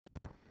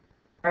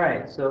All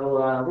right,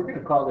 so we're going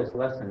to call this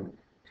lesson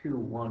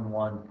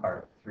 211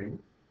 part 3.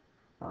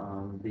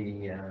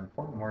 The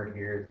important word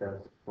here is the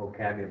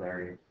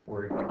vocabulary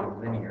word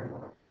linear,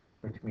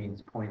 which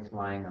means points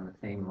lying on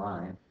the same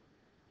line.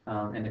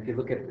 And if you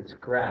look at this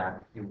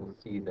graph, you will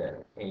see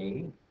that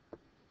A,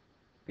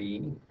 B,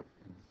 and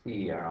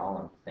C are all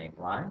on the same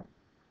line.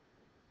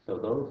 So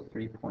those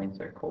 3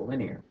 points are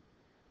collinear.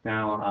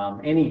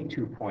 Now, any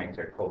 2 points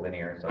are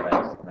collinear, so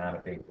that's not a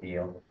big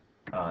deal.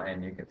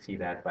 And you can see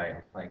that by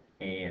like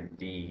A and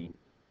D,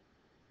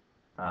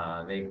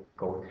 they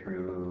go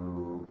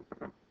through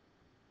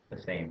the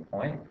same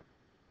point.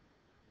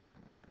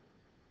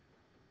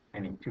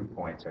 Any 2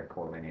 points are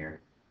collinear.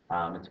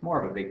 It's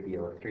more of a big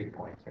deal if 3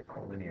 points are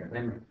collinear.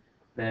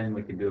 Then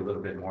we can do a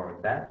little bit more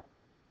with that.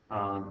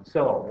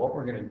 So what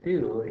we're going to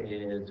do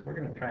is we're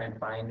going to try and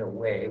find a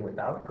way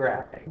without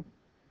graphing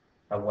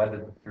of whether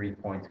the 3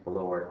 points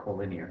below are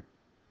collinear.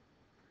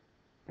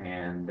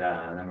 And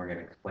then we're going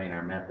to explain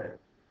our method.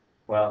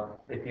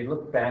 Well, if you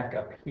look back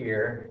up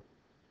here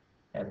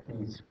at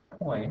these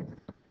points,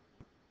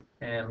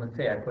 and let's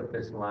say I put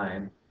this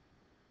line,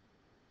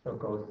 so it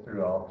goes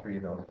through all 3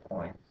 of those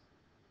points,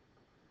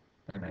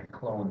 and I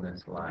clone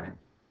this line.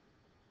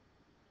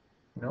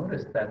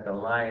 Notice that the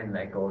line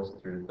that goes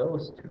through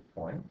those 2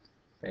 points,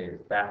 say is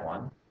that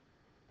one,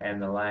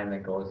 and the line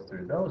that goes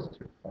through those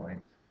 2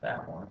 points,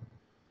 that one,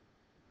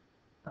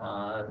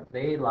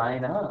 they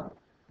line up,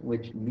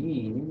 which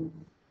means,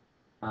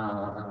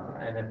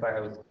 and if I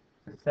was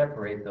to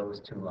separate those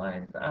 2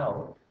 lines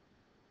out,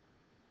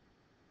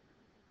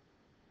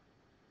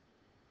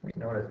 we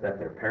notice that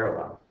they're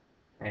parallel.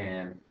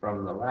 And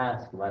from the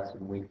last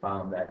lesson, we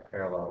found that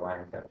parallel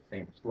lines have the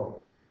same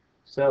slope.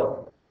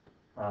 So,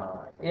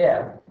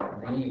 if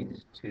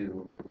these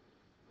 2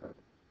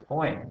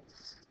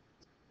 points,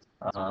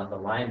 the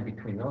line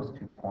between those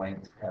 2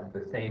 points have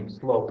the same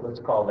slope, let's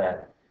call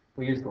that,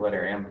 we use the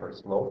letter m for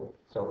slope,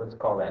 so let's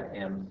call that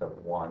m sub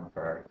 1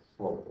 for our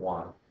slope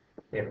 1.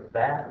 If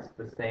that's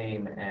the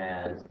same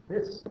as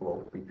this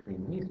slope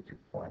between these 2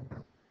 points,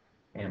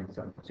 m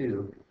sub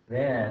 2,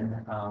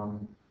 then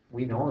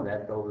we know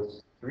that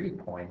those 3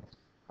 points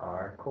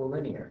are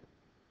collinear.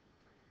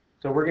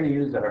 So we're going to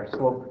use our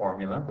slope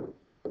formula,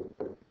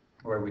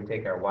 where we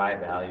take our y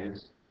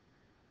values,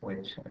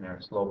 which in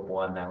our slope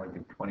 1, that would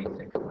be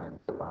 26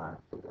 minus 5,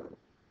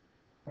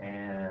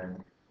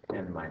 and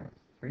 10 minus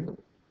 3.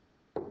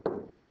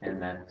 And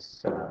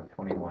that's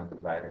 21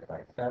 divided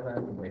by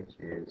 7, which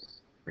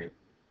is 3.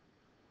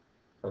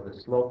 So the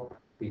slope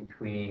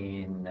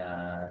between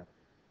the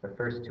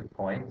first 2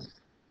 points,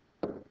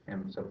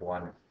 m sub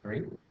 1 is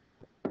 3,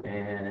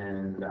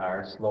 and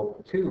our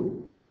slope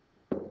 2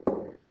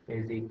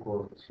 is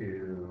equal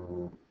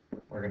to,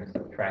 we're going to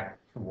subtract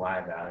 2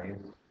 y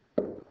values,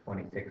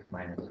 26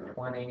 minus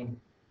 20,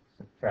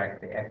 subtract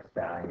the x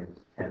values,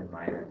 10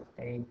 minus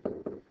 8,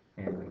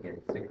 and we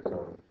get 6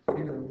 over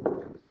 2,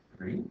 which is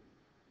 3.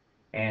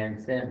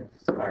 And since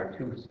our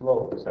 2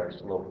 slopes, our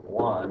slope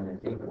 1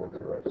 is equal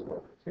to our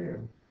slope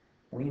 2,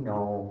 we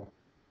know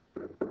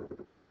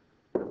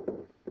the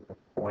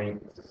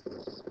points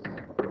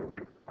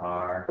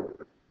are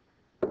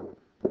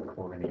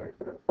collinear.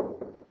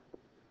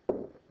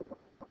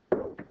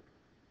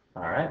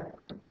 All right.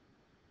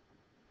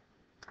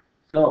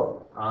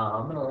 So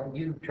I'm going to let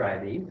you try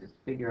these,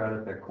 figure out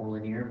if they're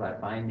collinear by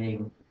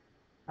finding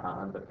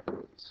the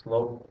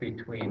slope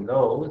between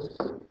those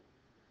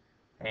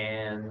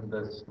and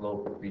the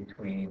slope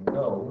between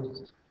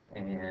those,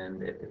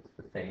 and if it's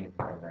the same,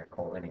 then they're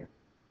collinear.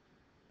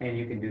 And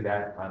you can do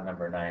that on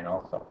number 9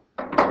 also.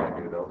 You're going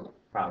to do those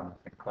problems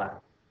in class.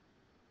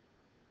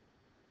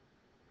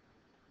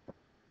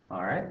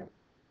 All right.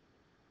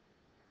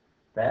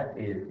 That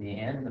is the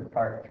end of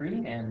part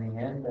 3 and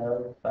the end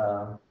of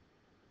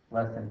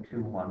lesson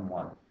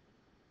 211.